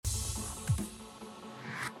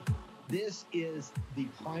This is the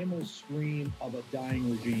primal scream of a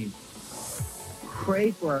dying regime.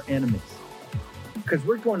 Pray for our enemies, because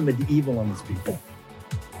we're going medieval on these people.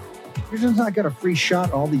 You're just not got a free shot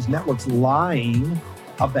at all these networks lying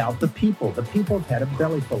about the people. The people have had a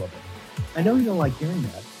belly full of it. I know you don't like hearing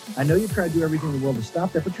that. I know you try to do everything in the world to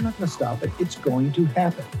stop that, but you're not going to stop it. It's going to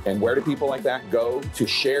happen. And where do people like that go to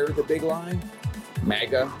share the big lie?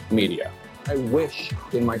 MAGA media. I wish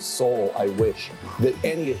in my soul, I wish that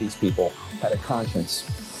any of these people had a conscience.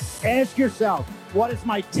 Ask yourself, what is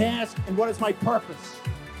my task and what is my purpose?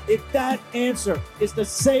 If that answer is to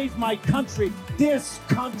save my country, this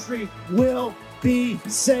country will be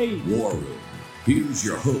saved. War Room. Here's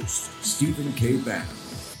your host, Stephen K. Bannon.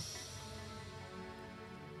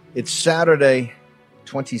 It's Saturday,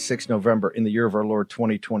 26 November in the year of our Lord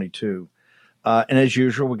 2022. And as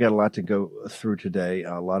usual, we got a lot to go through today.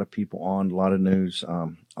 A lot of people on, a lot of news,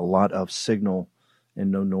 a lot of signal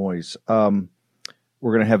and no noise. We're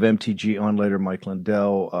going to have MTG on later, Mike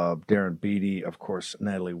Lindell, Darren Beatty, of course,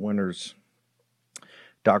 Natalie Winters,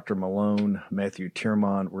 Dr. Malone, Matthew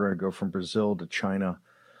Tiermont. We're going to go from Brazil to China,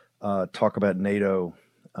 talk about NATO,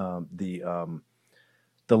 the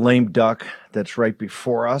lame duck that's right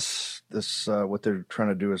before us. This what they're trying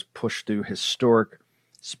to do is push through historic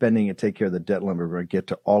spending and take care of the debt limit. We're going to get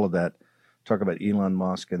to all of that. Talk about Elon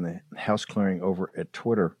Musk and the house clearing over at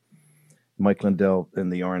Twitter. Mike Lindell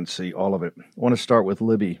and the RNC, all of it. I want to start with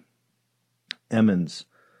Libby Emmons.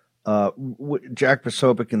 Jack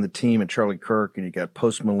Posobiec and the team and Charlie Kirk, and you got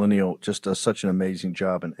Post Millennial, just does such an amazing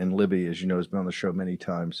job. And Libby, as you know, has been on the show many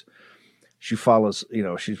times. She follows,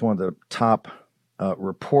 she's one of the top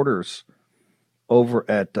reporters over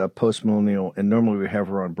at Post Millennial, and normally we have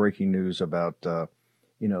her on breaking news about the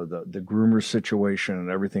groomer situation and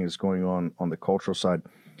everything that's going on the cultural side.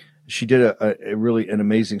 She did a really an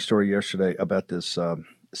amazing story yesterday about this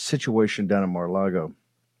situation down in Mar-a-Lago.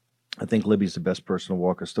 I think Libby's the best person to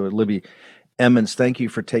walk us through it. Libby Emmons, thank you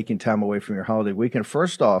for taking time away from your holiday weekend.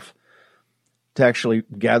 First off, to actually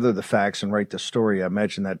gather the facts and write the story, I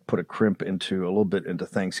imagine that put a crimp a little bit into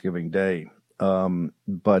Thanksgiving Day.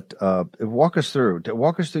 But walk us through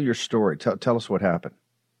your story. Tell us what happened.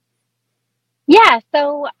 Yeah,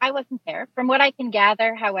 so I wasn't there. From what I can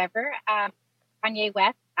gather, however, Kanye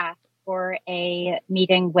West asked for a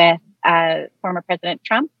meeting with former President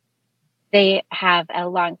Trump. They have a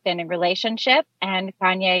long-standing relationship, and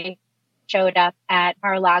Kanye showed up at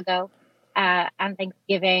Mar-a-Lago on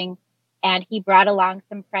Thanksgiving, and he brought along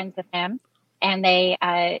some friends with him, and they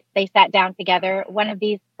sat down together. One of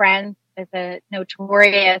these friends is a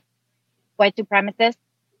notorious white supremacist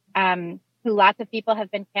who lots of people have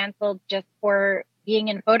been canceled just for being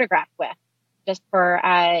in photographs with, just for,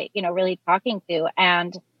 really talking to.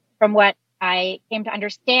 And from what I came to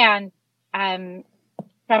understand,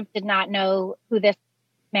 Trump did not know who this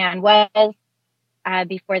man was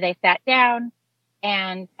before they sat down.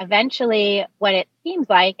 And eventually what it seems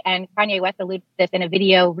like, and Kanye West alluded to this in a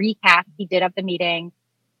video recap he did of the meeting,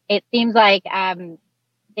 it seems like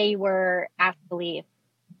they were asked to leave.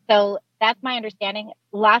 So that's my understanding.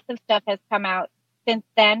 Lots of stuff has come out since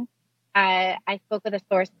then. I spoke with a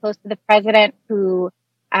source close to the president who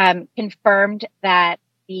confirmed that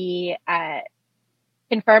what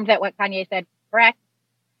Kanye said was correct.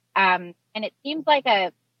 And it seems like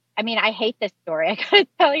I hate this story. I gotta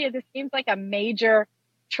tell you, this seems like a major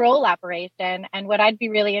troll operation. And what I'd be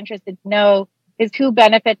really interested to know is who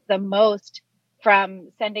benefits the most from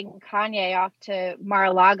sending Kanye off to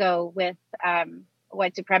Mar-a-Lago with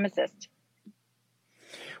white supremacists.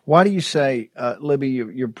 Why do you say, Libby,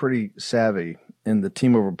 you're pretty savvy, and the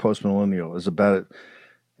team over Post Millennial is about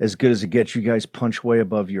as good as it gets. You guys punch way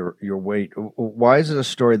above your weight. Why is it a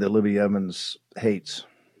story that Libby Emmons hates?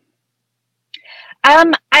 I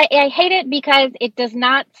hate it because it does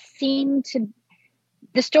not seem to,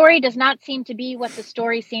 the story does not seem to be what the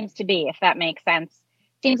story seems to be, if that makes sense.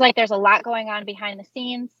 Seems like there's a lot going on behind the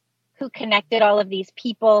scenes. Who connected all of these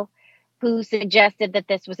people? Who suggested that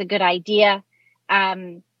this was a good idea?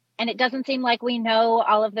 And it doesn't seem like we know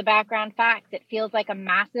all of the background facts. It feels like a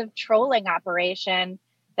massive trolling operation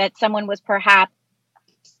that someone was perhaps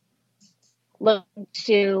looking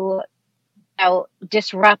to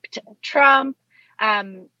disrupt Trump.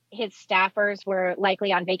 His staffers were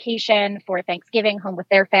likely on vacation for Thanksgiving, home with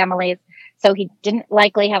their families. So he didn't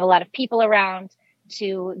likely have a lot of people around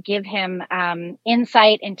to give him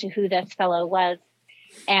insight into who this fellow was.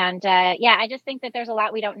 And I just think that there's a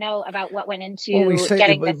lot we don't know about what went into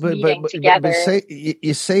getting this meeting together.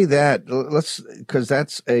 You say that, because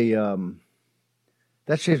that's a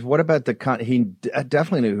that's just, what about he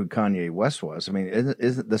definitely knew who Kanye West was. I mean,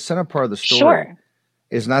 isn't the center part of the story? Sure.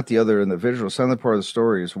 is not the other individual. Some other part of the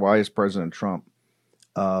story is why is President Trump?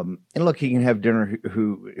 And look, he can have dinner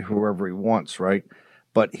whoever he wants, right?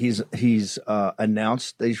 But he's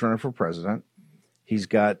announced that he's running for president. He's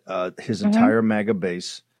got his entire MAGA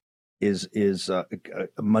base is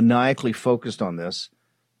maniacally focused on this.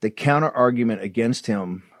 The counter argument against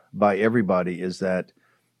him by everybody is that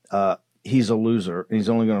he's a loser and he's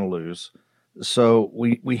only going to lose. So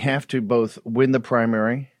we have to both win the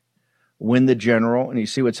primary, win the general, and you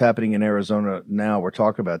see what's happening in Arizona now. We're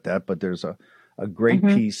talking about that, but there's a great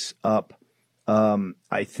piece up.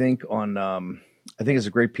 I think it's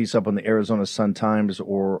a great piece up on the Arizona Sun-Times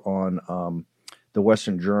or on the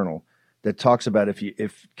Western Journal that talks about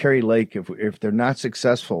if Kari Lake, if they're not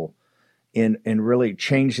successful in really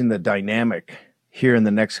changing the dynamic here in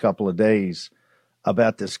the next couple of days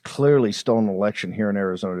about this clearly stolen election here in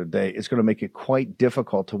Arizona today, it's going to make it quite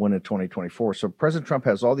difficult to win in 2024. So President Trump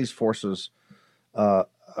has all these forces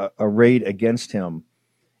arrayed against him,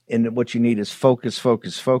 and what you need is focus,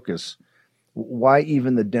 focus, focus. Why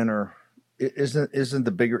even the dinner isn't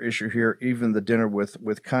the bigger issue here? Even the dinner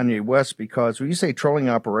with Kanye West, because when you say trolling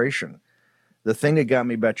operation, the thing that got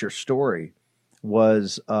me about your story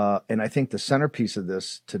was, and I think the centerpiece of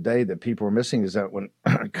this today that people are missing is that when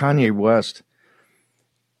Kanye West,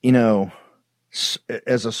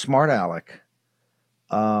 as a smart aleck,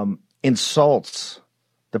 insults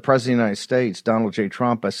the president of the United States, Donald J.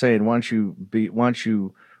 Trump, by saying, "Why don't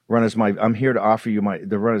you run as my? I'm here to offer you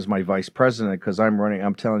the run as my vice president because I'm running.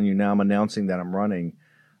 I'm telling you now. I'm announcing that I'm running,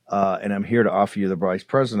 and I'm here to offer you the vice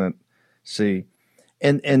president." See,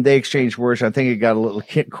 and they exchanged words. I think it got a little,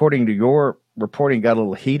 according to your reporting, got a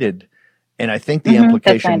little heated. And I think the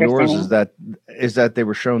implication of yours is that they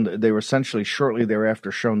were essentially shortly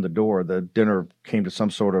thereafter shown the door. The dinner came to some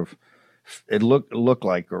sort of, it looked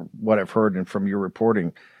like, or what I've heard and from your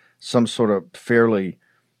reporting, some sort of fairly,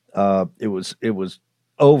 it was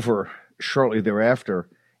over shortly thereafter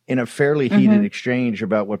in a fairly heated exchange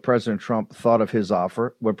about what President Trump thought of his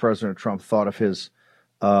offer, what President Trump thought of his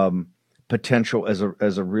potential as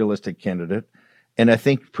a realistic candidate. And I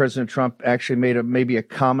think President Trump actually made maybe a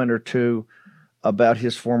comment or two about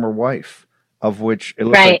his former wife, of which it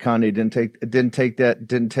looks like Kanye didn't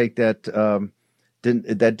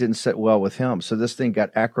sit well with him. So this thing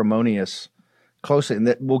got acrimonious closely, and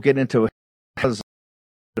that we'll get into it because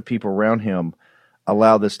the people around him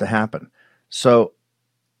allow this to happen. So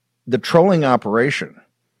the trolling operation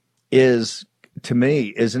is, to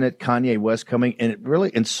me, isn't it Kanye West coming and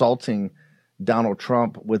really insulting Donald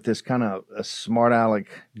Trump with this kind of a smart aleck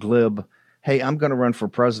glib, hey, I'm going to run for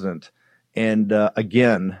president. And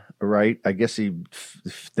again, right, I guess he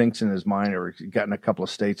thinks in his mind, or he got in a couple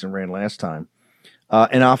of states and ran last time,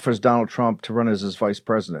 and offers Donald Trump to run as his vice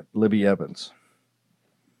president, Libby Evans.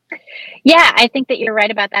 Yeah, I think that you're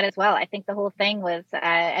right about that as well. I think the whole thing was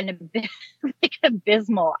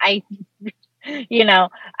abysmal. But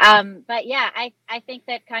yeah, I think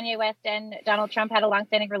that Kanye West and Donald Trump had a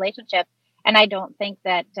longstanding relationship. And I don't think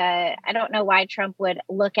that, I don't know why Trump would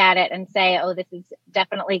look at it and say, oh, this is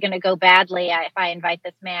definitely going to go badly if I invite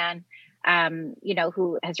this man,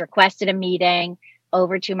 who has requested a meeting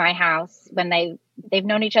over to my house when they've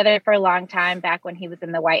known each other for a long time, back when he was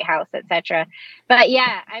in the White House, et cetera. But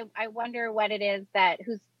yeah, I wonder what it is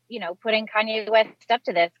who's putting Kanye West up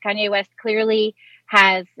to this. Kanye West clearly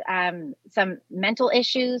has some mental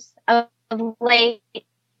issues of late.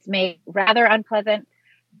 He's made rather unpleasant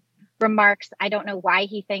remarks. I don't know why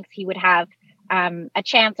he thinks he would have a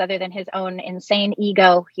chance other than his own insane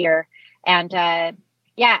ego here. And I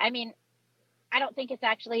don't think it's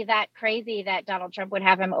actually that crazy that Donald Trump would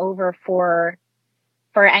have him over for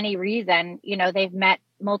any reason. They've met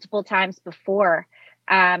multiple times before.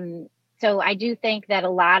 So I do think that a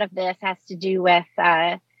lot of this has to do with,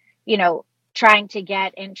 trying to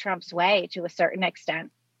get in Trump's way to a certain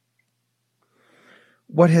extent.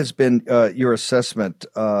 What has been your assessment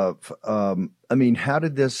of, how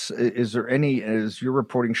did this, is there any, as your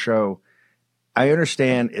reporting show, I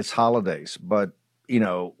understand it's holidays, but,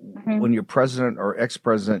 when you're president or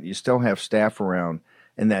ex-president, you still have staff around,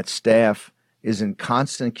 and that staff is in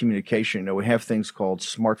constant communication. We have things called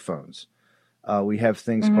smartphones. We have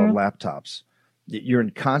things called laptops. You're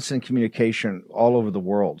in constant communication all over the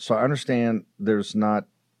world. So I understand there's not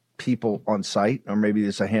people on site, or maybe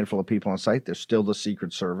there's a handful of people on site. There's still the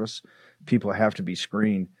Secret Service. People have to be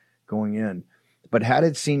screened going in. But how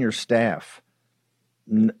did senior staff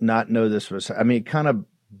not know this was? It kind of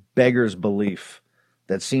beggars belief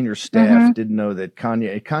that senior staff didn't know that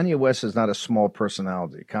Kanye West is not a small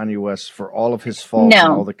personality. Kanye West, for all of his faults and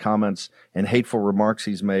all the comments and hateful remarks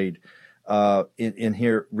he's made in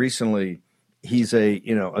here recently, he's a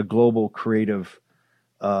global creative,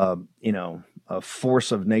 a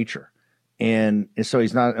force of nature. And so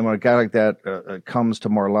he's not, and when a guy like that comes to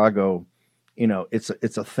Mar-a-Lago, it's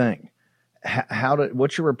a thing.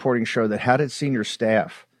 What's your reporting show that how did senior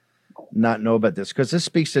staff not know about this? Because this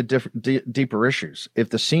speaks to deeper issues. If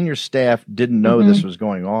the senior staff didn't know this was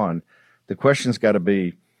going on, the question's got to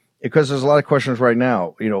be, because there's a lot of questions right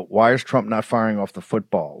now. Why is Trump not firing off the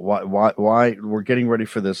football? Why we're getting ready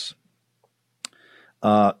for this?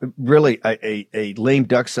 Really a lame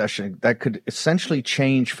duck session that could essentially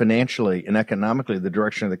change financially and economically the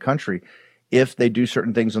direction of the country if they do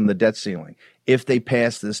certain things on the debt ceiling. If they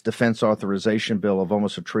pass this defense authorization bill of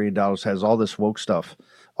almost $1 trillion, has all this woke stuff,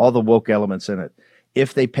 all the woke elements in it.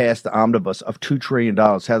 If they pass the omnibus of $2 trillion,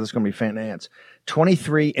 how that's going to be financed.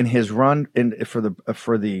 23 in his run for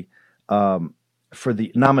the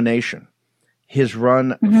nomination, his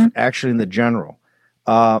run actually in the general.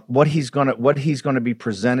 What he's going to be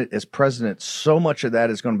presented as president, so much of that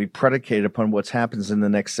is going to be predicated upon what happens in the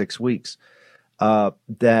next 6 weeks.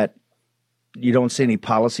 That you don't see any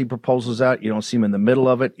policy proposals out. You don't see him in the middle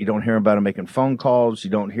of it. You don't hear about him making phone calls. You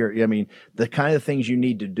don't hear, the kind of things you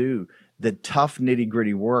need to do, the tough nitty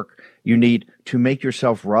gritty work you need to make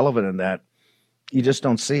yourself relevant in that. You just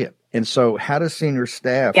don't see it. And so how does senior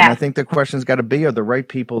staff, and I think the question's got to be, are the right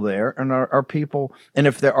people there? And are people, and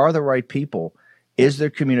if there are the right people, is there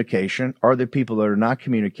communication? Are there people that are not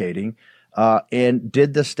communicating? And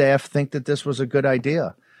did the staff think that this was a good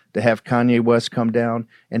idea to have Kanye West come down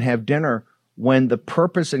and have dinner when the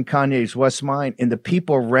purpose in Kanye West's mind and the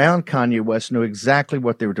people around Kanye West knew exactly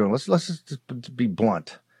what they were doing? Let's just be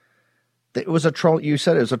blunt. It was a troll. You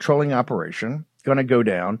said it was a trolling operation going to go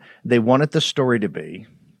down. They wanted the story to be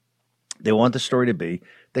that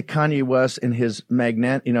Kanye West and his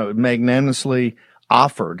magnanimously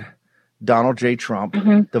offered Donald J. Trump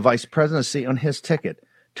the vice presidency on his ticket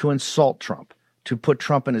to insult Trump, to put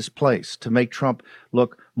Trump in his place, to make Trump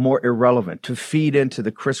look more irrelevant, to feed into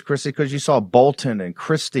the Chris Christie, because you saw Bolton and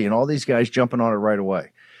Christie and all these guys jumping on it right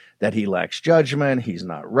away, that he lacks judgment, he's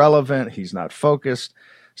not relevant, he's not focused.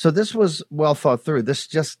 So this was well thought through. This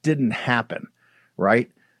just didn't happen, right?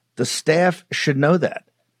 The staff should know that.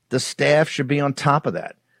 The staff should be on top of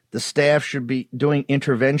that. The staff should be doing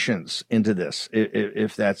interventions into this,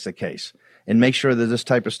 if that's the case, and make sure that this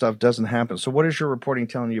type of stuff doesn't happen. So what is your reporting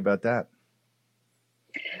telling you about that?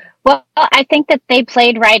 Well, I think that they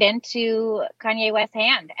played right into Kanye West's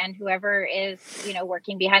hand, and whoever is,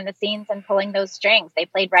 working behind the scenes and pulling those strings, they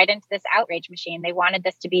played right into this outrage machine. They wanted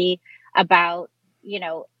this to be about,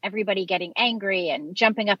 everybody getting angry and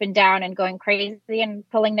jumping up and down and going crazy and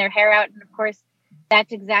pulling their hair out. And of course,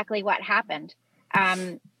 that's exactly what happened.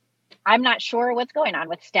 I'm not sure what's going on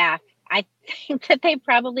with staff. I think that they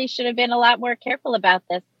probably should have been a lot more careful about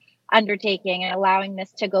this undertaking and allowing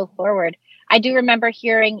this to go forward. I do remember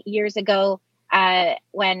hearing years ago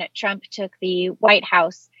when Trump took the White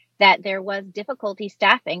House that there was difficulty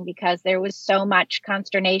staffing because there was so much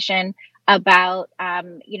consternation about,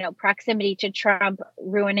 proximity to Trump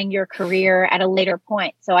ruining your career at a later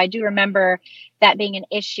point. So I do remember that being an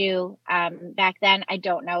issue back then. I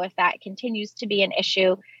don't know if that continues to be an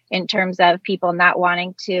issue in terms of people not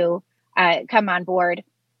wanting to come on board.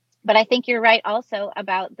 But I think you're right also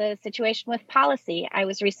about the situation with policy. I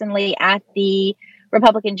was recently at the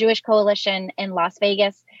Republican Jewish Coalition in Las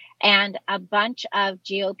Vegas, and a bunch of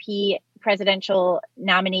GOP presidential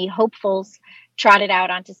nominee hopefuls trotted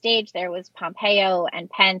out onto stage. There was Pompeo and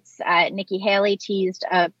Pence. Nikki Haley teased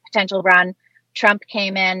a potential run. Trump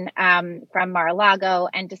came in from Mar-a-Lago,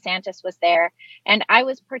 and DeSantis was there. And I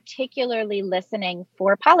was particularly listening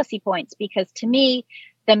for policy points because, to me,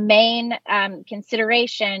 the main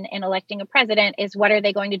consideration in electing a president is what are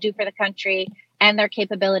they going to do for the country and their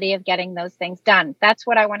capability of getting those things done. That's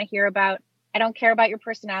what I want to hear about. I don't care about your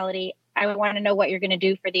personality. I want to know what you're going to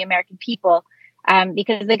do for the American people,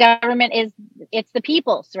 because the government it's the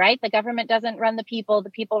people's, right? The government doesn't run the people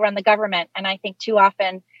run the government. And I think too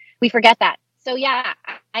often we forget that. So, yeah,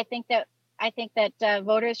 I think that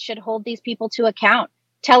voters should hold these people to account.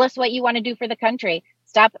 Tell us what you want to do for the country.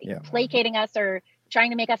 Stop placating us or trying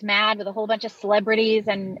to make us mad with a whole bunch of celebrities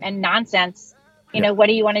and nonsense. What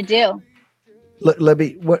do you want to do?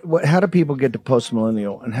 Libby, how do people get to Post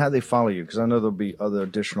Millennial and how do they follow you? Because I know there'll be other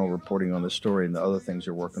additional reporting on this story and the other things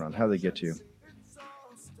you're working on. How do they get to you?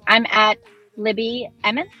 I'm at Libby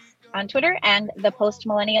Emmons on Twitter and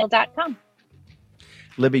thepostmillennial.com.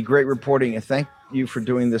 Libby, great reporting, and thank you for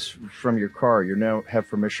doing this from your car. You now have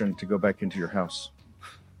permission to go back into your house.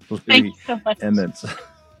 Libby Thank you so much. Emmons,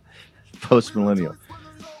 Post Millennial.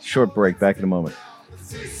 Short break, back in a moment.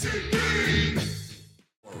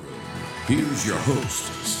 Here's your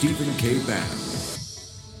host, Stephen K. Bannon.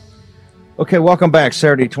 Okay, welcome back.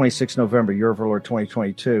 Saturday, 26 November, Year of Our Lord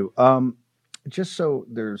 2022. Just so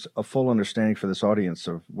there's a full understanding for this audience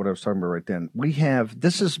of what I was talking about right then,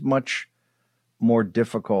 this is much more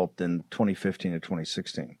difficult than 2015 and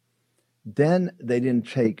 2016. Then they didn't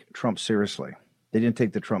take Trump seriously. They didn't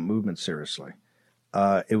take the Trump movement seriously.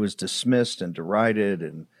 It was dismissed and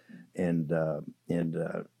derided and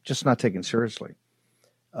just not taken seriously.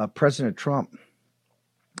 President Trump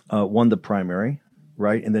won the primary,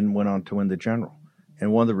 right, and then went on to win the general.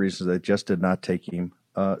 And one of the reasons they just did not take him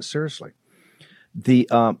seriously.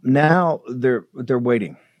 Now they're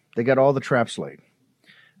waiting. They got all the traps laid.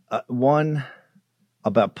 One,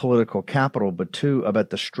 about political capital, but two, about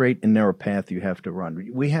the straight and narrow path you have to run.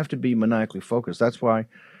 We have to be maniacally focused. That's why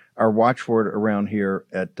our watchword around here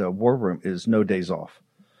at War Room is no days off,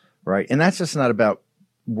 right? And that's just not about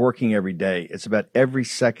working every day. It's about every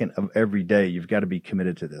second of every day. You've got to be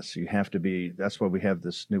committed to this. You have to be. That's why we have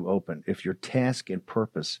this new open. If your task and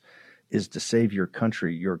purpose is to save your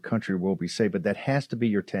country will be saved. But that has to be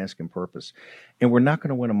your task and purpose. And we're not going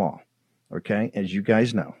to win them all, okay? As you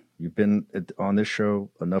guys know. You've been on this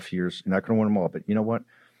show enough years. You're not going to win them all, but you know what?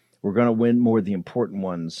 We're going to win more of the important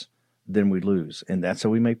ones than we lose, and that's how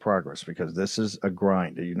we make progress. Because this is a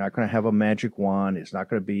grind. You're not going to have a magic wand. It's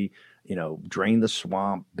not going to be, drain the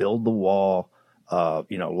swamp, build the wall,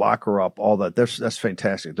 lock her up. All that. That's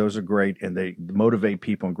fantastic. Those are great, and they motivate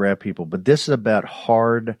people and grab people. But this is about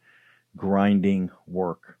hard, grinding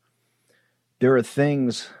work. There are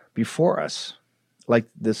things before us, like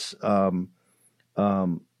this.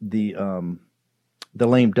 The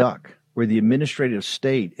lame duck, where the administrative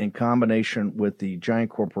state in combination with the giant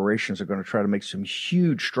corporations are going to try to make some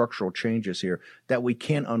huge structural changes here that we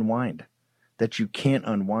can't unwind, that you can't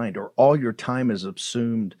unwind, or all your time is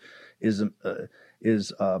assumed is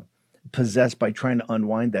possessed by trying to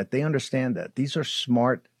unwind that. They understand that. These are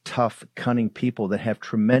smart, tough, cunning people that have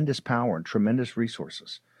tremendous power and tremendous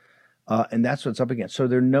resources. And that's what's up against. So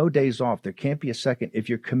there are no days off. There can't be a second. If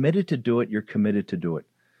you're committed to do it, you're committed to do it.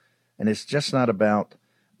 And it's just not about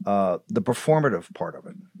the performative part of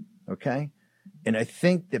it, okay? And I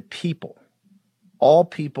think that all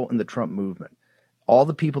people in the Trump movement, all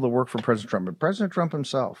the people that work for President Trump, and President Trump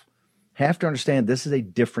himself, have to understand this is a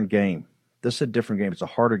different game. This is a different game. It's a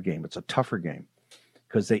harder game. It's a tougher game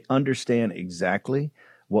because they understand exactly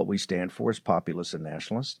what we stand for as populists and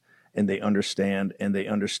nationalists. And they understand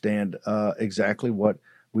exactly what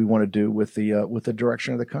we want to do with the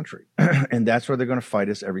direction of the country, and that's where they're going to fight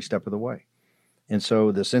us every step of the way. And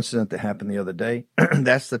so this incident that happened the other day,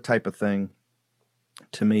 that's the type of thing,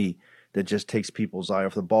 to me, that just takes people's eye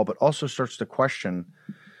off the ball, but also starts to question,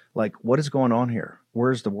 like, what is going on here?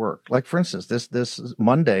 Where's the work? Like, for instance, this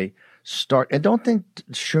Monday and don't think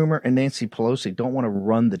Schumer and Nancy Pelosi don't want to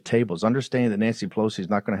run the tables. Understanding that Nancy Pelosi is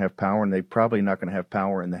not going to have power, and they're probably not going to have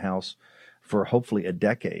power in the House for hopefully a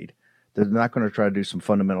decade. They're not going to try to do some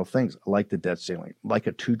fundamental things like the debt ceiling, like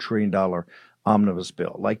a $2 trillion omnibus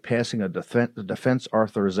bill, like passing a defense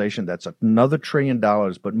authorization that's another $1 trillion,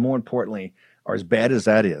 but more importantly, or as bad as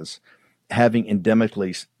that is, having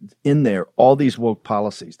endemically in there all these woke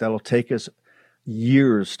policies that'll take us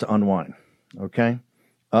years to unwind, okay?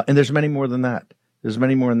 And there's many more than that. There's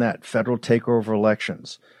many more than that. Federal takeover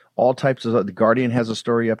elections, all types of. The Guardian has a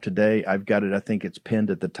story up today. I've got it. I think it's pinned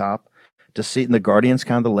at the top. To see, and the Guardian's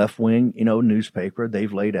kind of the left wing, newspaper.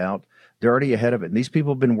 They've laid out. They're already ahead of it. And these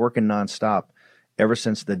people have been working nonstop ever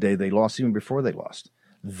since the day they lost, even before they lost.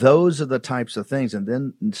 Those are the types of things. And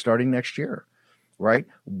then starting next year, right?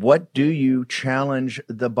 What do you challenge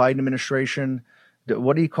the Biden administration?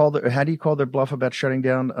 What do you call how do you call their bluff about shutting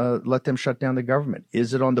down, let them shut down the government?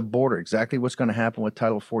 Is it on the border? Exactly what's going to happen with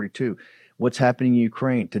Title 42? What's happening in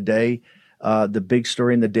Ukraine? Today, the big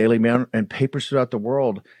story in the Daily Mail and papers throughout the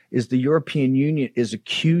world is the European Union is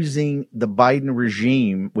accusing the Biden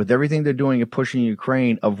regime, with everything they're doing and pushing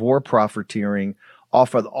Ukraine, of war profiteering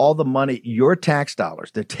off of all the money, your tax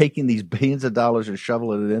dollars. They're taking these billions of dollars and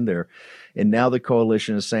shoveling it in there. And now the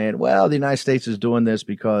coalition is saying, well, the United States is doing this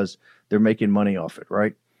because they're making money off it,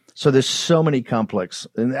 right? So there's so many complex,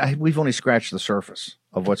 and we've only scratched the surface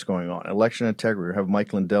of what's going on. Election integrity. We have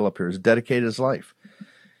Mike Lindell up here who's dedicated his life.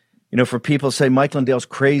 For people to say Mike Lindell's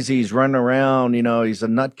crazy, he's running around, he's a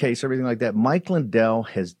nutcase, everything like that. Mike Lindell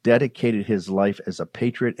has dedicated his life as a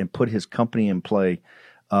patriot and put his company in play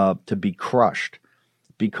to be crushed,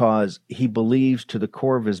 because he believes to the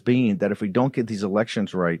core of his being that if we don't get these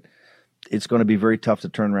elections right, it's going to be very tough to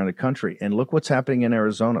turn around the country. And look what's happening in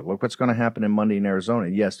Arizona. Look what's going to happen in Monday in Arizona.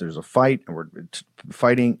 Yes, there's a fight, and we're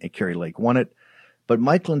fighting, and Kerry Lake won it. But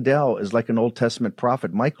Mike Lindell is like an Old Testament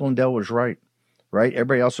prophet. Mike Lindell was right?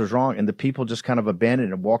 Everybody else was wrong, and the people just kind of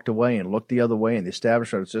abandoned and walked away and looked the other way, and the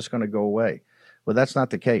establishment was just going to go away. Well, that's not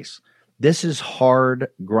the case. This is hard,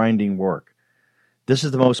 grinding work. This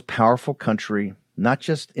is the most powerful country, not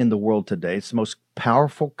just in the world today. It's the most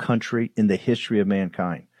powerful country in the history of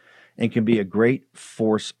mankind, and can be a great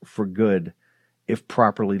force for good if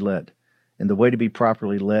properly led. And the way to be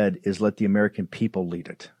properly led is let the American people lead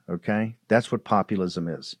it, okay? That's what populism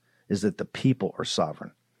is that the people are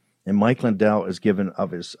sovereign. And Mike Lindell is given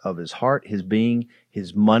of his heart, his being,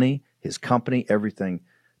 his money, his company, everything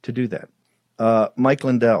to do that. Mike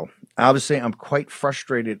Lindell, obviously I'm quite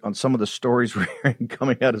frustrated on some of the stories we're hearing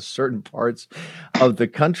coming out of certain parts of the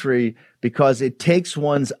country because it takes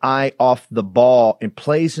one's eye off the ball and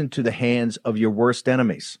plays into the hands of your worst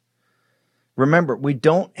enemies. Remember, we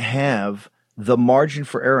don't have the margin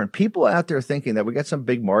for error. And people out there thinking that we got some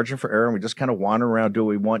big margin for error and we just kind of wander around, do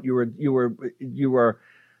what we want. You were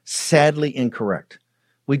sadly incorrect.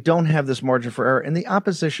 We don't have this margin for error. And the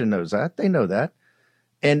opposition knows that. They know that.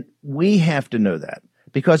 And we have to know that.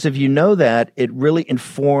 Because if you know that, it really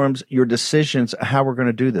informs your decisions how we're going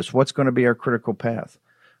to do this. What's going to be our critical path?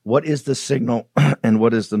 What is the signal and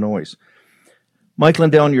what is the noise? Mike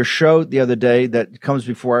Lindell, on your show the other day that comes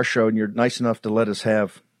before our show, and you're nice enough to let us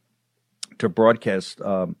have to broadcast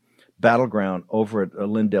Battleground over at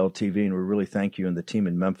Lindell TV, and we really thank you and the team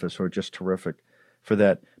in Memphis who are just terrific for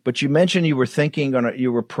that. But you mentioned you were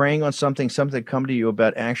you were praying on something come to you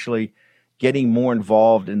about actually getting more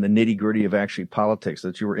involved in the nitty-gritty of actually politics,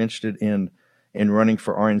 that you were interested in running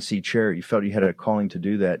for RNC chair. You felt you had a calling to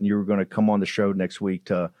do that, and you were going to come on the show next week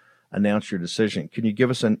to announce your decision. Can you give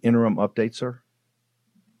us an interim update, sir?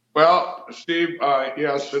 Well, Steve,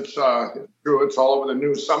 yes, it's true. It's all over the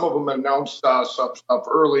news. Some of them announced stuff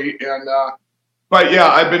early, but yeah,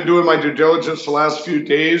 I've been doing my due diligence the last few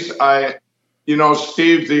days. Steve,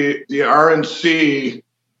 the RNC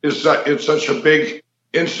is it's such a big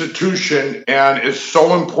institution, and it's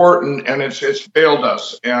so important, and it's failed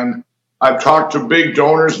us. And I've talked to big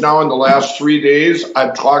donors now in the last 3 days.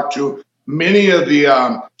 I've talked to many of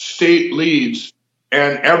the state leads,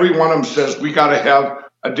 and every one of them says we got to have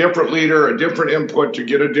a different leader, a different input to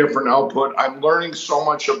get a different output. I'm learning so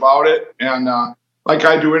much about it. And like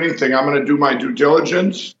I do anything, I'm going to do my due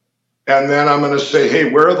diligence. And then I'm going to say,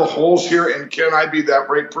 hey, where are the holes here? And can I be that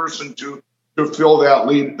right person to fill that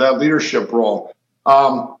leadership role?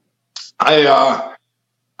 I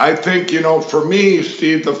think, for me,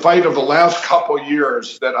 Steve, the fight of the last couple of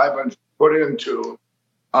years that I've been put into,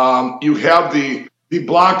 you have the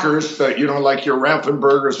blockers that, like your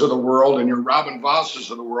Raffenspergers of the world and your Robin Vosses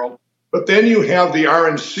of the world. But then you have the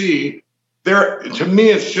RNC. To me,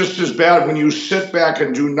 it's just as bad when you sit back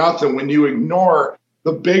and do nothing, when you ignore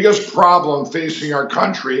the biggest problem facing our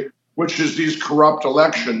country, which is these corrupt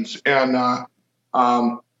elections. And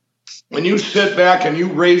when you sit back and you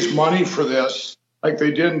raise money for this, like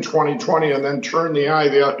they did in 2020, and then turn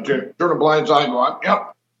a blind eye and go,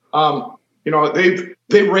 yep.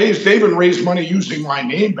 They've even raised money using my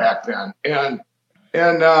name back then.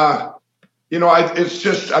 It's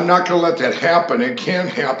just, I'm not going to let that happen. It can't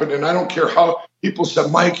happen. And I don't care how people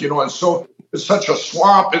said, Mike, it's such a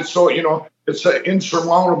swamp. It's so, it's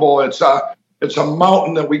insurmountable. It's a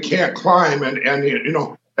mountain that we can't climb. And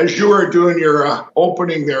as you were doing your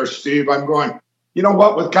opening there, Steve, I'm going, you know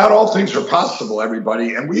what, with God, all things are possible,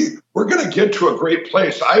 everybody. And we're going to get to a great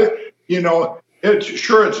place.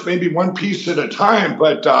 It's maybe one piece at a time,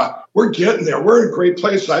 but we're getting there. We're in a great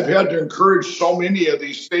place. I've had to encourage so many of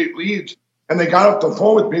these state leads, and they got off the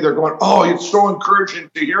phone with me. They're going, "Oh, it's so encouraging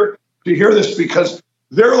to hear this," because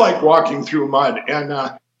they're like walking through mud.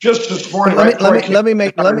 And just this morning, let me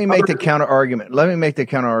make the counter argument. Let me make the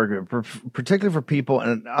counter argument, particularly for people.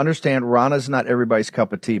 And understand, Rana's not everybody's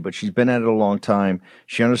cup of tea, but she's been at it a long time.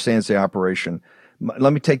 She understands the operation.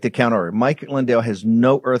 Let me take the counter. Mike Lindell has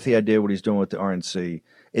no earthly idea what he's doing with the RNC.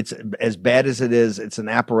 It's as bad as it is. It's an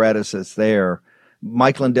apparatus that's there.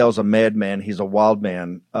 Mike Lindell's a madman. He's a wild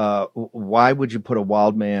man. Why would you put a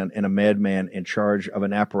wild man and a madman in charge of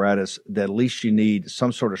an apparatus that at least you need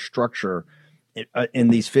some sort of structure in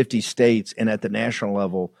these 50 states and at the national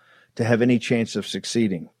level to have any chance of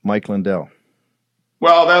succeeding? Mike Lindell.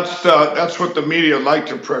 Well, that's what the media like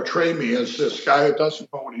to portray me as, this guy who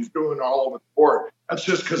doesn't know what he's doing all over the board. That's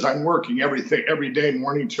just because I'm working every day,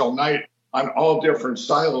 morning till night, on all different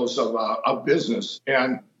silos of business.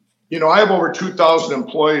 And, I have over 2,000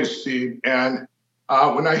 employees, Steve. And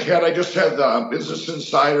I just had the Business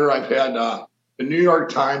Insider, I've had the New York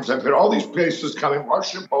Times, I've had all these places come in,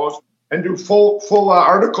 Washington Post, and do full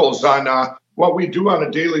articles on what we do on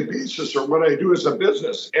a daily basis or what I do as a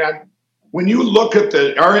business. And when you look at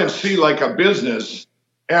the RNC like a business,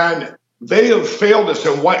 and they have failed us,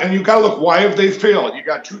 and you got to look, why have they failed? You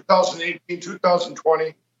got 2018,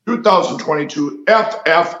 2020, 2022,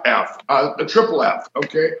 the triple F,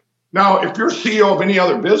 okay? Now, if you're CEO of any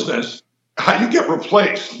other business, you get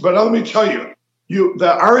replaced. But let me tell you,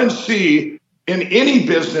 the RNC in any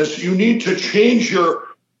business, you need to change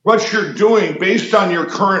what you're doing based on your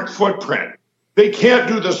current footprint. They can't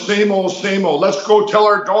do the same old, same old. Let's go tell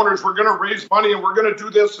our donors we're going to raise money and we're going to do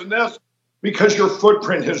this and this, because your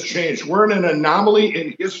footprint has changed. We're in an anomaly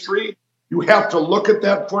in history. You have to look at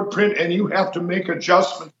that footprint and you have to make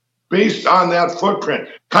adjustments based on that footprint.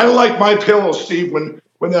 Kind of like MyPillow, Steve,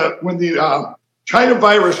 when the China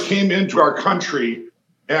virus came into our country,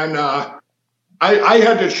 and I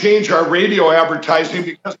had to change our radio advertising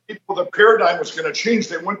because the paradigm was going to change.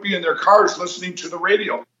 They wouldn't be in their cars listening to the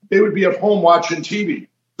radio. They would be at home watching TV.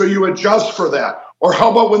 So you adjust for that. Or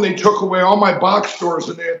how about when they took away all my box stores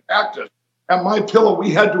and they attacked us? At MyPillow,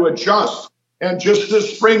 we had to adjust. And just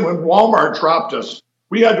this spring, when Walmart dropped us,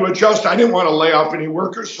 we had to adjust. I didn't want to lay off any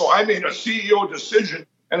workers, so I made a CEO decision.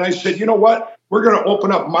 And I said, you know what? We're going to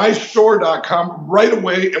open up mystore.com right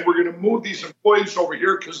away, and we're going to move these employees over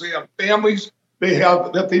here because they have families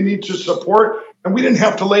that they need to support. And we didn't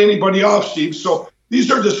have to lay anybody off, Steve. So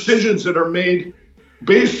these are decisions that are made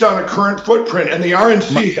based on a current footprint. And the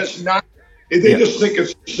RNC has not, they just think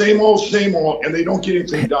it's same old, and they don't get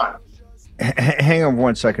anything done. Hang on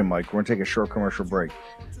 1 second, Mike. We're going to take a short commercial break.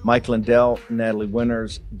 Mike Lindell, Natalie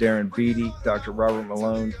Winters, Darren Beatty, Dr. Robert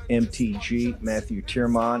Malone, MTG, Matthew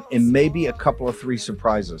Tierman, and maybe a couple of 3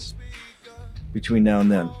 surprises between now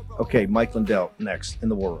and then. Okay, Mike Lindell next in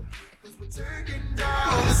the War Room.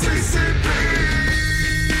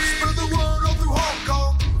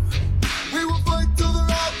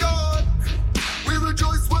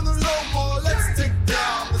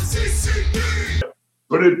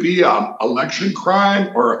 Could it be election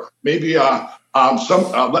crime, or maybe some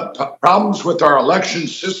problems with our election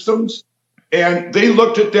systems? And they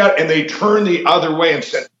looked at that and they turned the other way and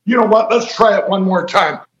said, you know what, let's try it one more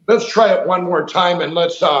time. Let's try it one more time, and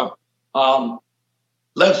let's put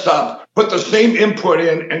the same input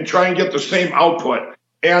in and try and get the same output.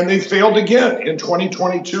 And they failed again in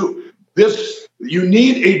 2022. You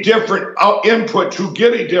need a different input to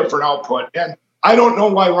get a different output. And I don't know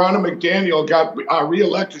why Ronna McDaniel got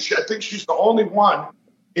reelected. I think she's the only one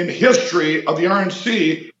in history of the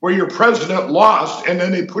RNC where your president lost and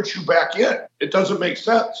then they put you back in. It doesn't make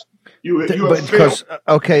sense.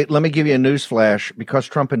 Okay, let me give you a news flash. Because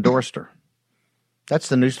Trump endorsed her. That's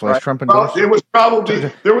the news flash. Right. Trump endorsed her. I've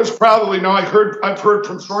heard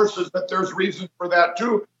from sources that there's reason for that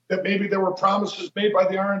too, that maybe there were promises made by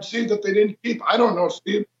the RNC that they didn't keep. I don't know,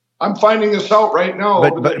 Steve. I'm finding this out right now.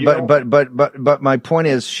 But my point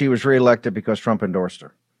is, she was reelected because Trump endorsed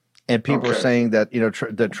her, and people are saying that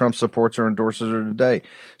that Trump supports her, endorses her today.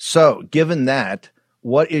 So, given that,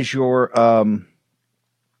 what is your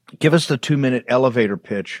give us the 2-minute elevator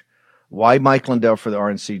pitch? Why Mike Lindell for the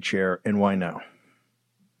RNC chair, and why now?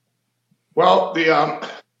 Well,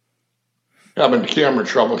 I'm in camera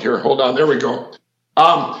trouble here. Hold on, there we go.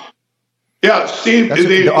 Yeah, Steve.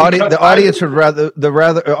 The audience would rather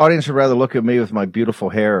look at me with my beautiful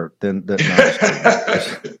hair than.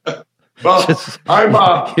 Well, I'm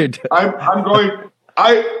going.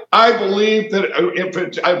 I believe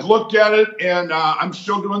that I've looked at it, and I'm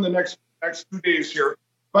still doing the next 2 days here.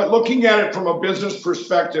 But looking at it from a business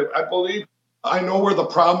perspective, I believe I know where the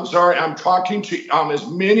problems are. I'm talking to as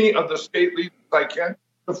many of the state leaders as I can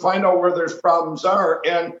to find out where there's problems are,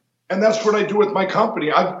 and that's what I do with my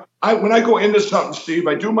company. When I go into something, Steve,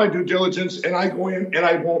 I do my due diligence and I go in and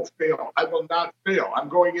I won't fail. I will not fail. I'm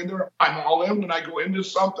going in there. I'm all in when I go into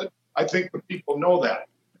something. I think the people know that.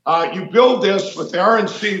 You build this with the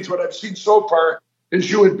RNCs. What I've seen so far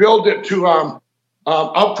is you would build it to up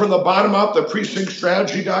from the bottom up, the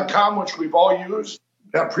precinctstrategy.com, which we've all used,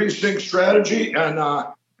 that precinct strategy. And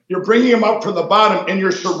you're bringing them up from the bottom and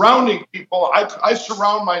you're surrounding people. I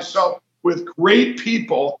surround myself with great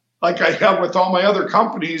people, like I have with all my other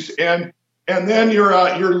companies, and then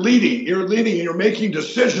you're leading, and you're making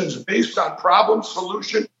decisions based on problem,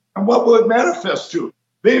 solution, and what will it manifest to?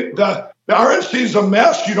 The RNC is a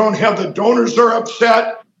mess. You don't have the donors are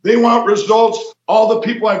upset. They want results. All the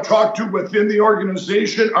people I've talked to within the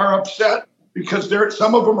organization are upset because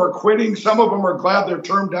some of them are quitting. Some of them are glad they're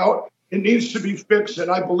termed out. It needs to be fixed,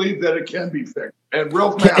 and I believe that it can be fixed. And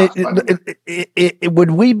real fast.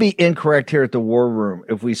 Would we be incorrect here at the War Room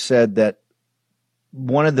if we said that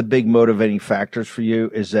one of the big motivating factors for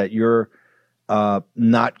you is that you're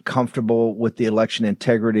not comfortable with the election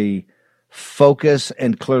integrity focus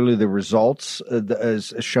and clearly the results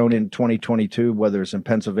as shown in 2022, whether it's in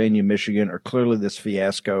Pennsylvania, Michigan, or clearly this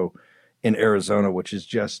fiasco in Arizona, which is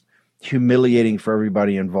just humiliating for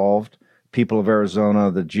everybody involved. People of Arizona,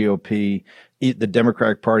 the GOP, the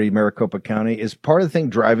Democratic Party, Maricopa County. Is part of the thing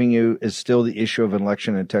driving you is still the issue of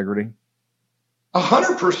election integrity?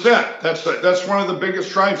 100%. That's one of the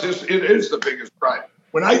biggest drives. It is the biggest drive.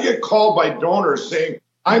 When I get called by donors saying,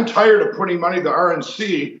 I'm tired of putting money to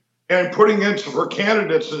RNC and putting it for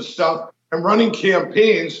candidates and stuff and running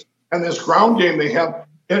campaigns and this ground game they have,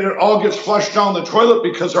 and it all gets flushed down the toilet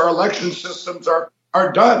because our election systems are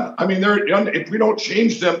done. I mean, if we don't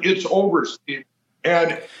change them, it's over, Steve.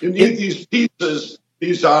 And you need these pieces.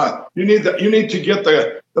 You need to get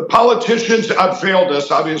the politicians have failed us.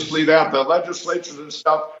 Obviously, that the legislatures and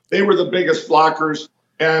stuff, they were the biggest blockers.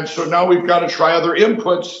 And so now we've got to try other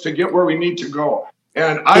inputs to get where we need to go.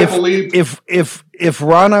 And I believe if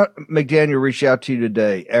Ronna McDaniel reached out to you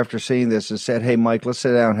today after seeing this and said, "Hey, Mike, let's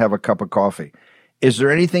sit down and have a cup of coffee," is there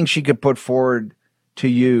anything she could put forward to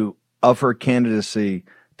you of her candidacy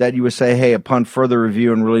that you would say, "Hey, upon further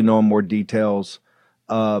review and really knowing more details,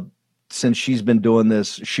 since she's been doing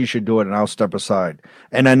this, she should do it, and I'll step aside"?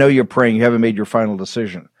 And I know you're praying; you haven't made your final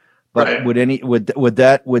decision. But right. would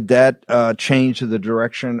that change the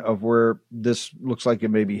direction of where this looks like it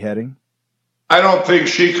may be heading? I don't think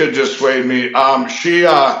she could dissuade me.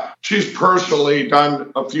 She's personally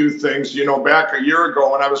done a few things. Back a year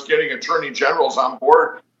ago when I was getting attorney generals on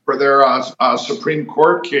board for their Supreme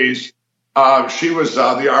Court case, she was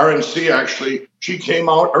the RNC. Actually, she came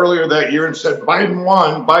out earlier that year and said Biden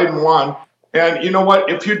won. And you know what?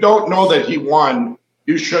 If you don't know that he won,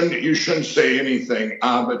 you shouldn't say anything.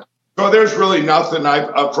 But so there's really nothing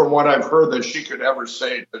from what I've heard that she could ever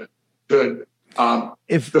say to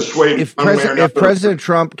dissuade. If President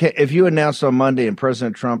Trump, if you announced on Monday and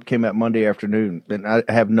President Trump came out Monday afternoon, and I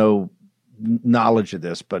have no knowledge of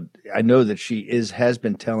this, but I know that she has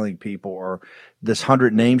been telling people, or this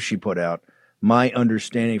 100 names she put out. My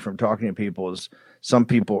understanding from talking to people is some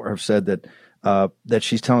people have said that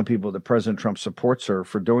she's telling people that President Trump supports her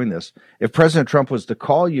for doing this. If President Trump was to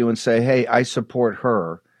call you and say, "Hey, I support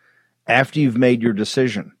her," after you've made your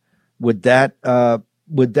decision, would that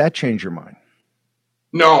change your mind?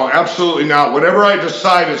 No, absolutely not. Whatever I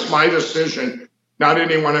decide, it's my decision, not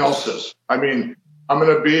anyone else's. I mean, I'm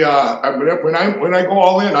going to be when I go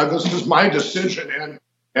all in, this is my decision,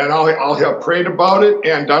 and I'll have prayed about it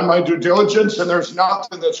and done my due diligence, and there's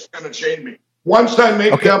nothing that's going to change me. Once I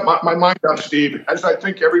make my mind up, Steve, as I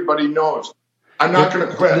think everybody knows, I'm not going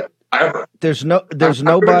to quit. There's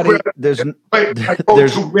nobody. I go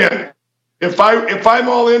to win. If I'm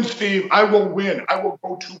all in, Steve, I will win. I will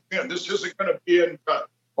go to win. This isn't going to be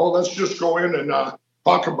let's just go in and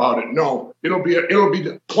talk about it. No, it'll be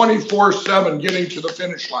 24/7 getting to the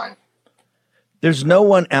finish line. There's no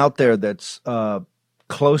one out there that's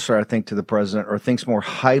closer, I think, to the president, or thinks more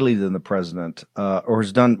highly than the president, or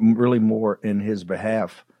has done really more in his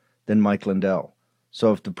behalf than Mike Lindell.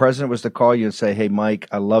 So if the president was to call you and say, "Hey, Mike,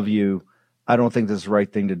 I love you. I don't think this is the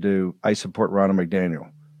right thing to do. I support Ronna McDaniel,"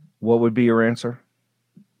 what would be your answer?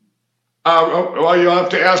 Well, you'll have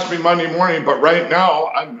to ask me Monday morning. But right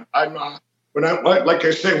now, like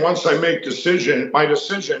I say, once I make my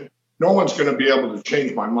decision, no one's going to be able to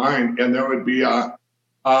change my mind. And there would be,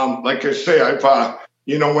 like I say,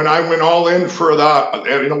 when I went all in for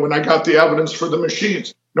when I got the evidence for the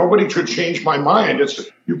machines, nobody could change my mind.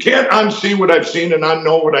 You can't unsee what I've seen and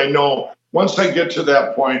unknow what I know. Once I get to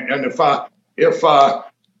that point, and if I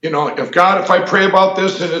pray about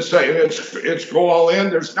this and it's go all in,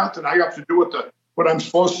 there's nothing I have to do with what I'm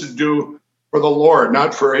supposed to do for the Lord,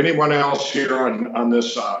 not for anyone else here on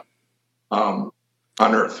this on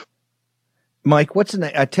earth. Mike, what's the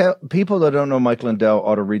name? I tell people that don't know Mike Lindell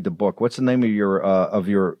ought to read the book. What's the name of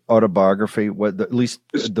your autobiography? At least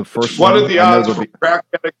the first one. One of the odds from crack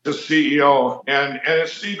addict to CEO, and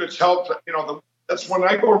Steve, it's helped. That's when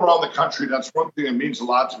I go around the country. That's one thing that means a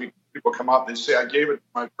lot to me. People come up, they say, "I gave it to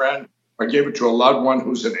my friend. I gave it to a loved one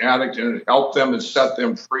who's an addict, and it helped them and set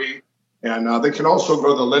them free." And they can also go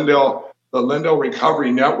to the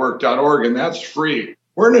LindellRecoveryNetwork.org, and that's free.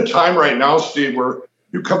 We're in a time right now, Steve, where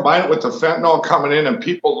you combine it with the fentanyl coming in and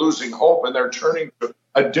people losing hope, and they're turning to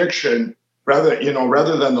addiction rather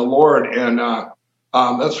than the Lord. And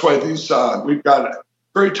that's why we've got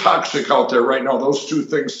very toxic out there right now. Those two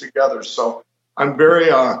things together. So I'm very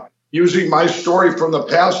using my story from the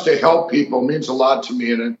past to help people means a lot to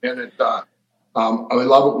me, and I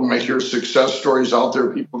love it when I hear success stories out there,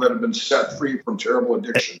 people that have been set free from terrible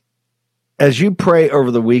addiction. As you pray over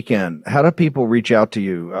the weekend, how do people reach out to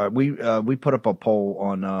you? We put up a poll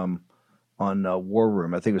on War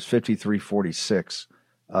Room. I think it was 53-46.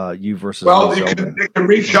 You versus they can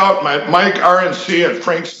reach out. Mike RNC at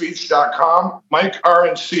frankspeech.com. Mike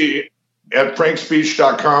RNC at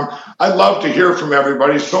frankspeech.com. I'd love to hear from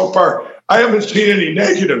everybody. So far, I haven't seen any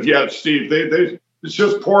negative yet, Steve. It's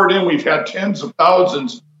just poured in. We've had tens of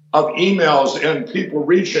thousands of emails and people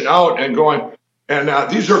reaching out and going. And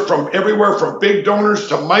these are from everywhere, from big donors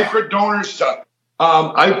to micro donors to.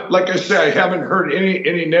 Like I say, I haven't heard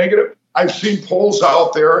any negative. I've seen polls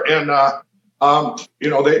out there, and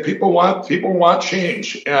people want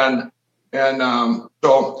change, and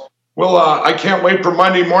so we'll. I can't wait for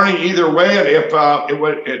Monday morning either way. And if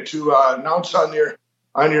to announce on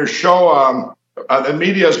your show, the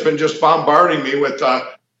media has been just bombarding me with.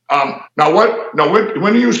 Now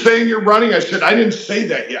when are you saying you're running? I said I didn't say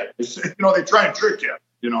that yet. They try and trick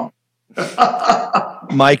you.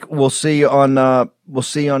 Mike, we'll see you on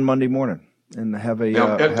Monday morning. And have a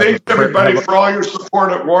and thanks everybody for all your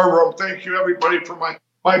support at War Room. Thank you everybody for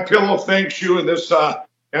my pillow. Thanks you and this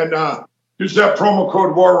and use that promo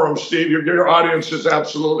code War Room, Steve. Your audience is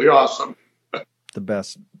absolutely awesome. The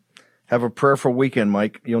best. Have a prayerful weekend,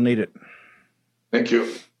 Mike. You'll need it. Thank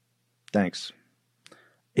you. Thanks.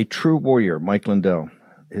 A true warrior, Mike Lindell.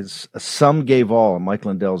 Some gave all, and Mike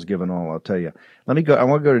Lindell's given all. I'll tell you. I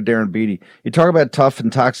want to go to Darren Beattie. You talk about tough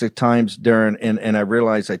and toxic times, Darren, and I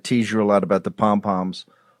realize I tease you a lot about the pom-poms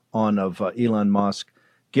of Elon Musk.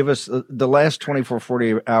 Give us the last 24,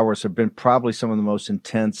 48 hours have been probably some of the most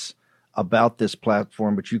intense about this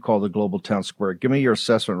platform, which you call the global town square. Give me your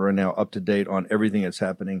assessment right now, up to date on everything that's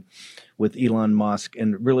happening with Elon Musk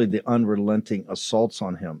and really the unrelenting assaults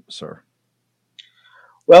on him, sir.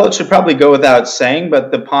 Well, it should probably go without saying,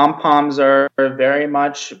 but the pom-poms are very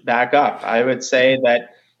much back up. I would say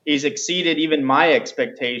that he's exceeded even my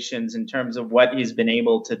expectations in terms of what he's been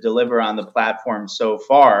able to deliver on the platform so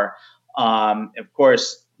far. Of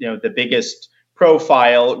course, the biggest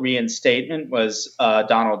profile reinstatement was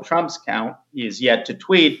Donald Trump's account. He is yet to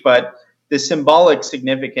tweet, but the symbolic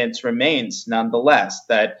significance remains nonetheless,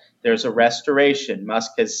 that there's a restoration.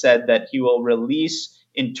 Musk has said that he will release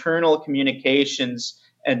internal communications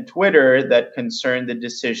and Twitter that concern the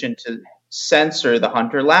decision to censor the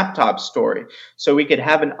Hunter laptop story. So we could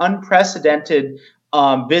have an unprecedented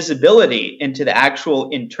visibility into the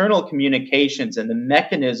actual internal communications and the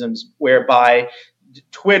mechanisms whereby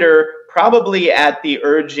Twitter, probably at the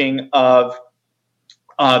urging of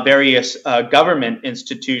various government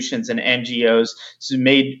institutions and NGOs, has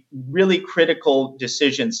made really critical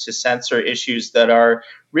decisions to censor issues that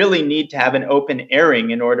really need to have an open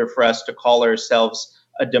airing in order for us to call ourselves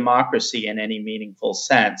a democracy in any meaningful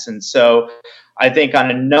sense. And so I think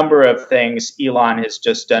on a number of things, Elon has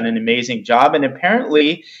just done an amazing job. And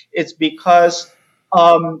apparently it's because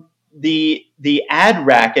the ad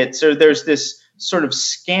racket, so there's this sort of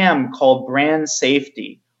scam called brand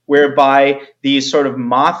safety, whereby these sort of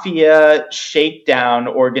mafia shakedown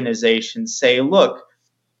organizations say, look,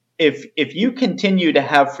 if you continue to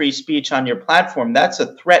have free speech on your platform, that's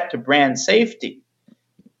a threat to brand safety.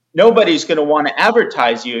 Nobody's going to want to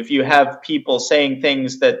advertise you if you have people saying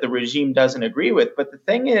things that the regime doesn't agree with. But the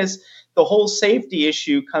thing is, the whole safety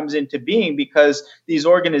issue comes into being because these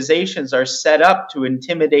organizations are set up to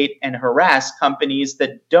intimidate and harass companies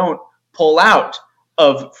that don't pull out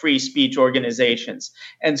of free speech organizations.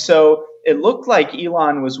 And so it looked like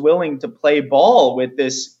Elon was willing to play ball with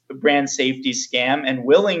this brand safety scam and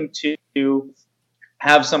willing to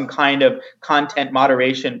have some kind of content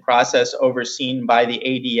moderation process overseen by the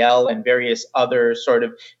ADL and various other sort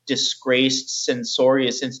of disgraced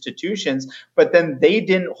censorious institutions. But then they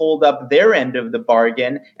didn't hold up their end of the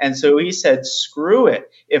bargain. And so he said, screw it.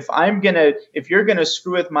 If you're going to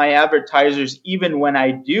screw with my advertisers, even when I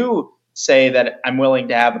do say that I'm willing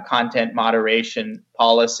to have a content moderation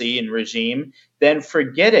policy and regime, then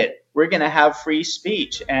forget it. We're going to have free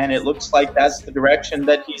speech. And it looks like that's the direction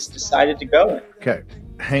that he's decided to go in. Okay.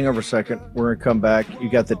 Hang over a second. We're going to come back. You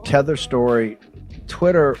got the Tether story,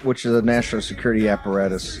 Twitter, which is a national security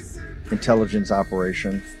apparatus, intelligence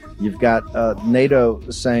operation. You've got NATO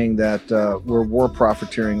saying that we're war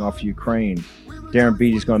profiteering off Ukraine. Darren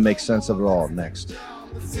Beattie's going to make sense of it all next.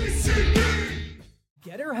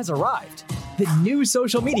 Getter has arrived. The new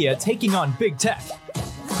social media taking on big tech,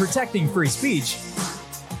 protecting free speech,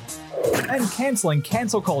 and canceling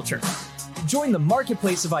cancel culture. Join the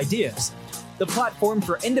marketplace of ideas. The platform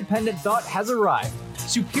for independent thought has arrived.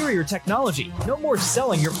 Superior technology. No more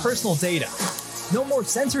selling your personal data. No more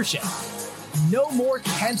censorship. No more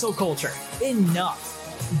cancel culture.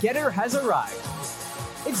 Enough. Getter has arrived.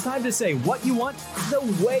 It's time to say what you want the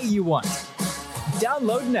way you want.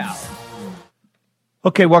 Download now.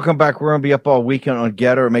 Okay, welcome back. We're going to be up all weekend on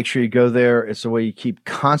Getter. Make sure you go there. It's the way you keep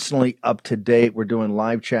constantly up to date. We're doing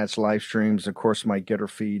live chats, live streams, of course, my Getter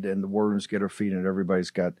feed and the War Room's Getter feed, and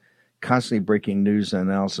everybody's got constantly breaking news and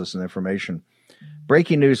analysis and information.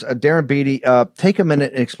 Breaking news, Darren Beattie, take a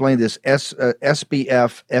minute and explain this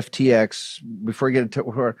SBF FTX before you get into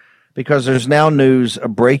her, because there's now news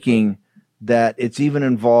breaking that it's even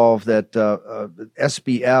involved that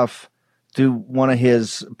SBF, through one of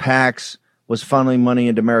his PACs, was funneling money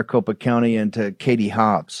into Maricopa County and to Katie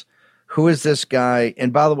Hobbs. Who is this guy?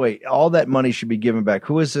 And by the way, all that money should be given back.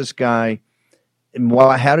 Who is this guy? And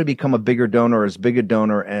how did he become a bigger donor, as big a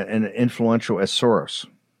donor and influential as Soros?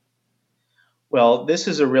 Well, this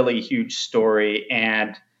is a really huge story.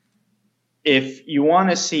 And if you want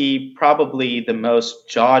to see probably the most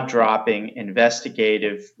jaw-dropping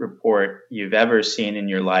investigative report you've ever seen in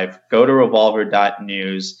your life, go to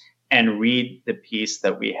revolver.news and read the piece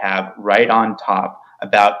that we have right on top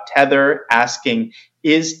about Tether, asking,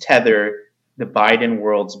 is Tether the Biden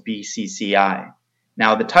world's BCCI?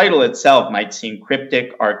 Now, the title itself might seem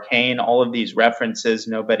cryptic, arcane, all of these references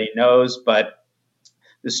nobody knows, but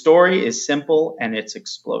the story is simple and it's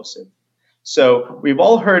explosive. So we've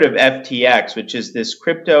all heard of FTX, which is this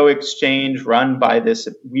crypto exchange run by this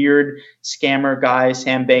weird scammer guy,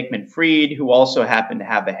 Sam Bankman-Fried, who also happened to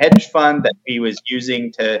have a hedge fund that he was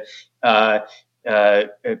using to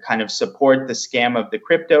kind of support the scam of the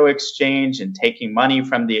crypto exchange and taking money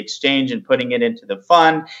from the exchange and putting it into the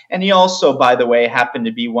fund. And he also, by the way, happened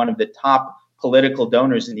to be one of the top political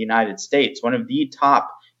donors in the United States, one of the top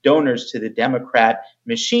donors to the Democrat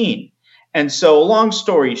machine. And so, long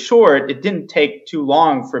story short, it didn't take too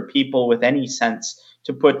long for people with any sense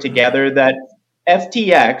to put together that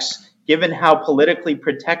FTX, given how politically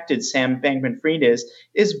protected Sam Bankman-Fried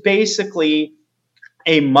is basically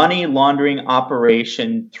a money laundering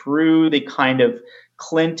operation through the kind of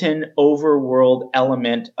Clinton overworld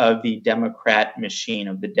element of the Democrat machine,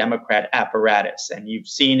 of the Democrat apparatus. And you've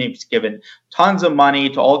seen he's given tons of money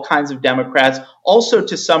to all kinds of Democrats, also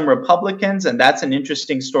to some Republicans. And that's an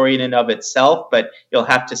interesting story in and of itself, but you'll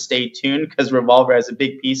have to stay tuned because Revolver has a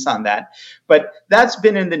big piece on that. But that's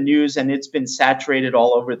been in the news and it's been saturated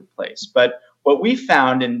all over the place. But what we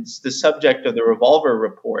found, and it's the subject of the Revolver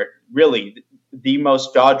report, really the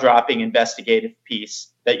most jaw-dropping investigative piece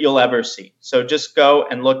that you'll ever see. So just go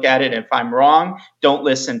and look at it. If I'm wrong, don't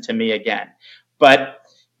listen to me again. But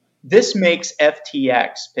this makes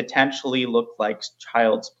FTX potentially look like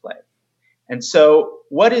child's play. And so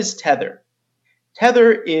what is Tether?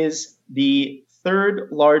 Tether is the third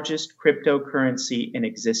largest cryptocurrency in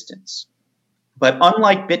existence. But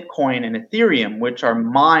unlike Bitcoin and Ethereum, which are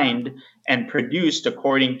mined and produced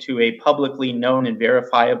according to a publicly known and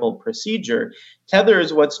verifiable procedure, Tether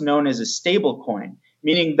is what's known as a stable coin,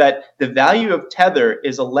 meaning that the value of Tether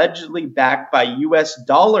is allegedly backed by US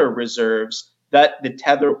dollar reserves that the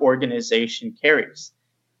Tether organization carries.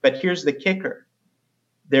 But here's the kicker.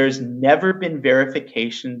 There's never been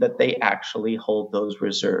verification that they actually hold those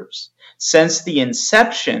reserves. Since the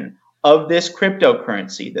inception of this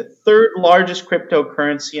cryptocurrency, the third largest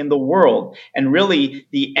cryptocurrency in the world, and really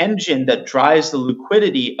the engine that drives the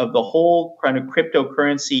liquidity of the whole kind of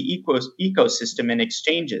cryptocurrency ecosystem and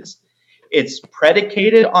exchanges, it's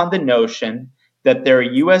predicated on the notion that there are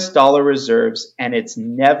US dollar reserves and it's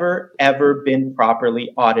never, ever been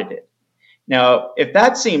properly audited. Now, if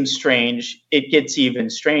that seems strange, it gets even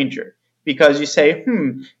stranger. Because you say,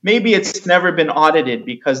 maybe it's never been audited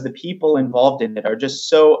because the people involved in it are just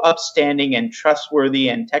so upstanding and trustworthy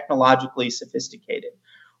and technologically sophisticated.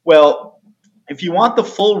 Well, if you want the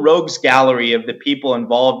full rogues gallery of the people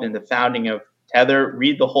involved in the founding of Tether,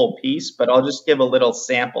 read the whole piece, but I'll just give a little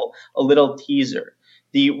sample, a little teaser.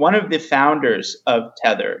 One of the founders of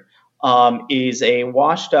Tether is a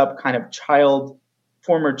washed up kind of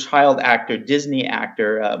former child actor, Disney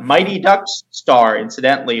actor, Mighty Ducks star,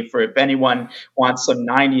 incidentally, for if anyone wants some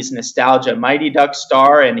 90s nostalgia, Mighty Ducks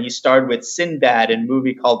star, and he starred with Sinbad in a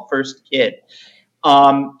movie called First Kid.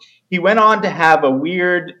 He went on to have a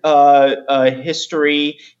weird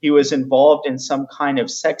history. He was involved in some kind of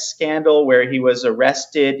sex scandal where he was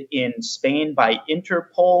arrested in Spain by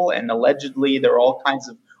Interpol, and allegedly there are all kinds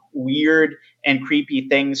of weird and creepy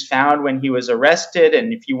things found when he was arrested.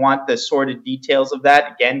 And if you want the sordid details of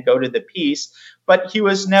that, again, go to the piece. But he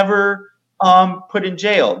was never put in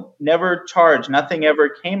jail, never charged. Nothing ever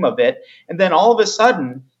came of it. And then all of a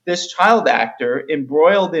sudden, this child actor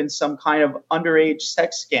embroiled in some kind of underage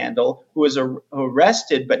sex scandal, who was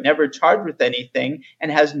arrested but never charged with anything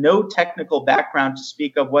and has no technical background to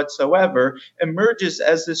speak of whatsoever, emerges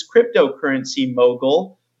as this cryptocurrency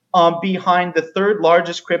mogul behind the third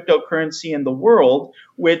largest cryptocurrency in the world,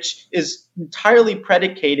 which is entirely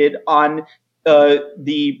predicated on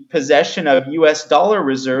the possession of US dollar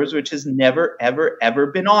reserves, which has never, ever, ever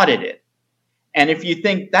been audited. And if you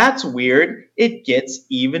think that's weird, it gets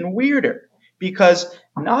even weirder, because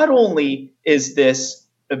not only is this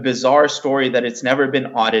a bizarre story that it's never been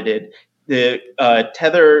audited, the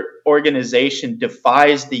Tether organization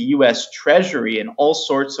defies the US Treasury in all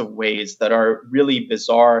sorts of ways that are really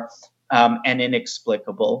bizarre and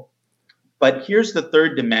inexplicable. But here's the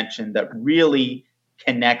third dimension that really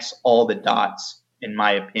connects all the dots, in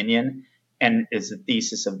my opinion, and is the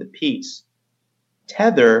thesis of the piece.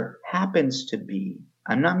 Tether happens to be,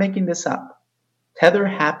 I'm not making this up, Tether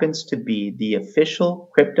happens to be the official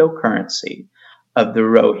cryptocurrency of the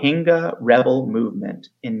Rohingya rebel movement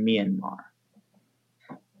in Myanmar.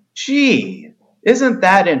 Gee, isn't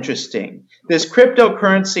that interesting? This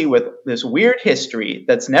cryptocurrency with this weird history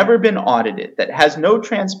that's never been audited, that has no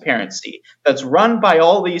transparency, that's run by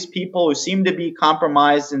all these people who seem to be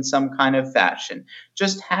compromised in some kind of fashion,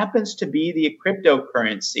 just happens to be the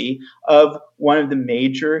cryptocurrency of one of the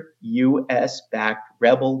major US-backed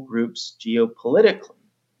rebel groups geopolitically.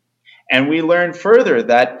 And we learn further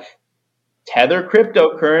that Tether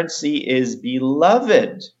cryptocurrency is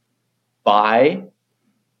beloved by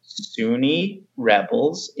Sunni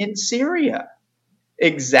rebels in Syria.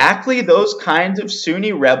 Exactly those kinds of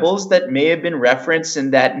Sunni rebels that may have been referenced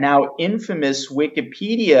in that now infamous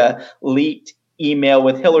Wikipedia leaked email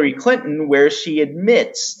with Hillary Clinton, where she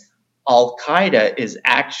admits Al-Qaeda is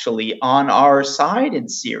actually on our side in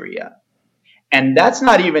Syria. And that's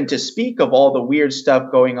not even to speak of all the weird stuff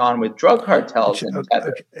going on with drug cartels.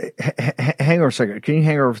 Hang on a second. Can you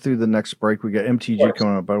hang over through the next break? We got MTG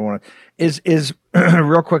coming up. But I want to is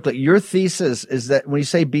real quickly. Your thesis is that when you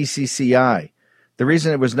say BCCI, the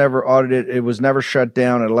reason it was never audited, it was never shut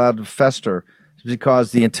down, and allowed to fester, is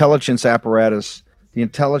because the intelligence apparatus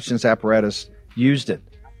used it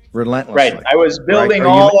relentlessly. Right. I was building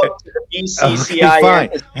up to the BCCI. Okay, fine.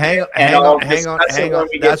 Hang on.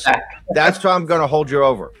 That's why I'm going to hold you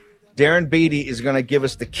over. Darren Beattie is going to give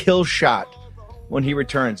us the kill shot when he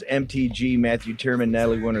returns. MTG, Matthew Tierman,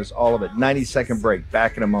 Natalie Winters, all of it. 90-second break.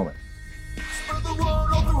 Back in a moment.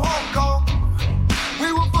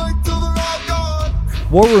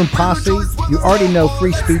 War Room Posse, you already know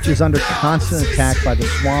free speech is under constant attack by the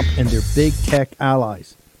swamp and their big tech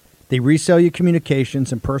allies. They resell your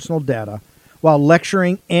communications and personal data while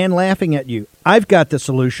lecturing and laughing at you. I've got the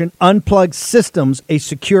solution. Unplugged Systems, a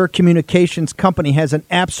secure communications company, has an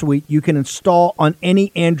app suite you can install on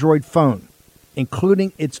any Android phone,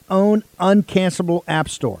 including its own uncancelable app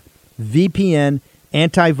store, VPN,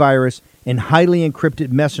 antivirus, and highly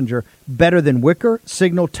encrypted messenger, better than Wickr,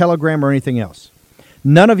 Signal, Telegram, or anything else.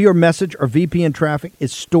 None of your message or VPN traffic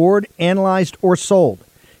is stored, analyzed, or sold.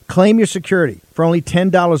 Claim your security for only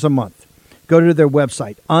 $10 a month. Go to their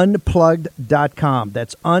website, unplugged.com.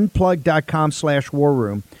 That's unplugged.com/war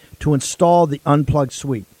room to install the Unplugged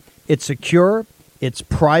suite. It's secure, it's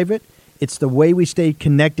private, it's the way we stay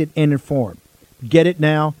connected and informed. Get it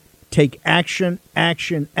now. Take action,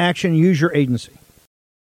 action, action. Use your agency.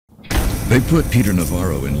 They put Peter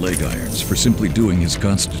Navarro in leg irons for simply doing his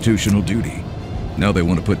constitutional duty. Now they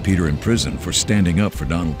want to put Peter in prison for standing up for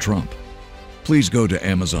Donald Trump. Please go to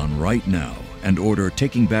Amazon right now and order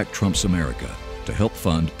Taking Back Trump's America to help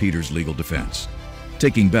fund Peter's legal defense.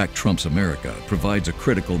 Taking Back Trump's America provides a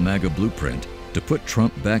critical MAGA blueprint to put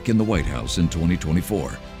Trump back in the White House in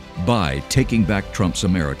 2024. Buy Taking Back Trump's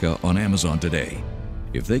America on Amazon today.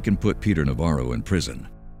 If they can put Peter Navarro in prison,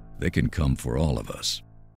 they can come for all of us.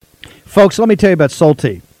 Folks, let me tell you about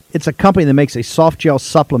Solti. It's a company that makes a soft gel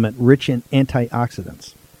supplement rich in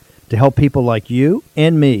antioxidants to help people like you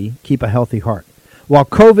and me keep a healthy heart. While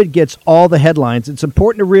COVID gets all the headlines, it's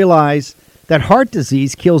important to realize that heart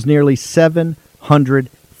disease kills nearly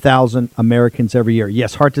 700,000 Americans every year.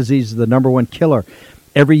 Yes, heart disease is the number one killer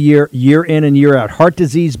every year, year in and year out. Heart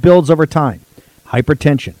disease builds over time.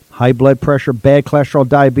 Hypertension, high blood pressure, bad cholesterol,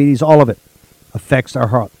 diabetes, all of it affects our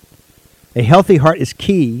heart. A healthy heart is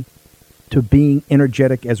key to being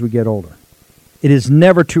energetic as we get older. It is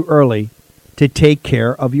never too early to take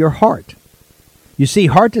care of your heart. You see,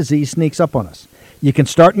 heart disease sneaks up on us. You can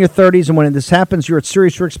start in your 30s, and when this happens, you're at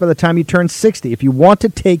serious risk by the time you turn 60. If you want to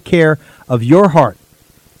take care of your heart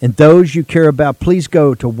and those you care about, please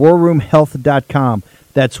go to warroomhealth.com.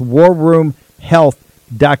 That's warroomhealth.com.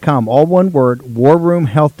 warroomhealth.com. All one word,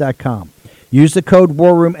 warroomhealth.com. Use the code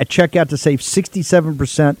WARROOM at checkout to save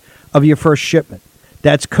 67% of your first shipment.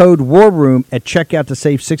 That's code WARROOM at checkout to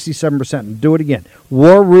save 67%. And do it again.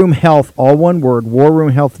 War Room Health, all one word,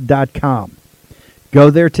 warroomhealth.com. Go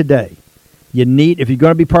there today. You need, if you're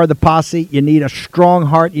going to be part of the posse, you need a strong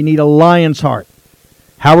heart. You need a lion's heart.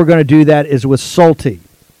 How we're going to do that is with Salty.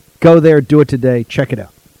 Go there, do it today. Check it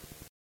out.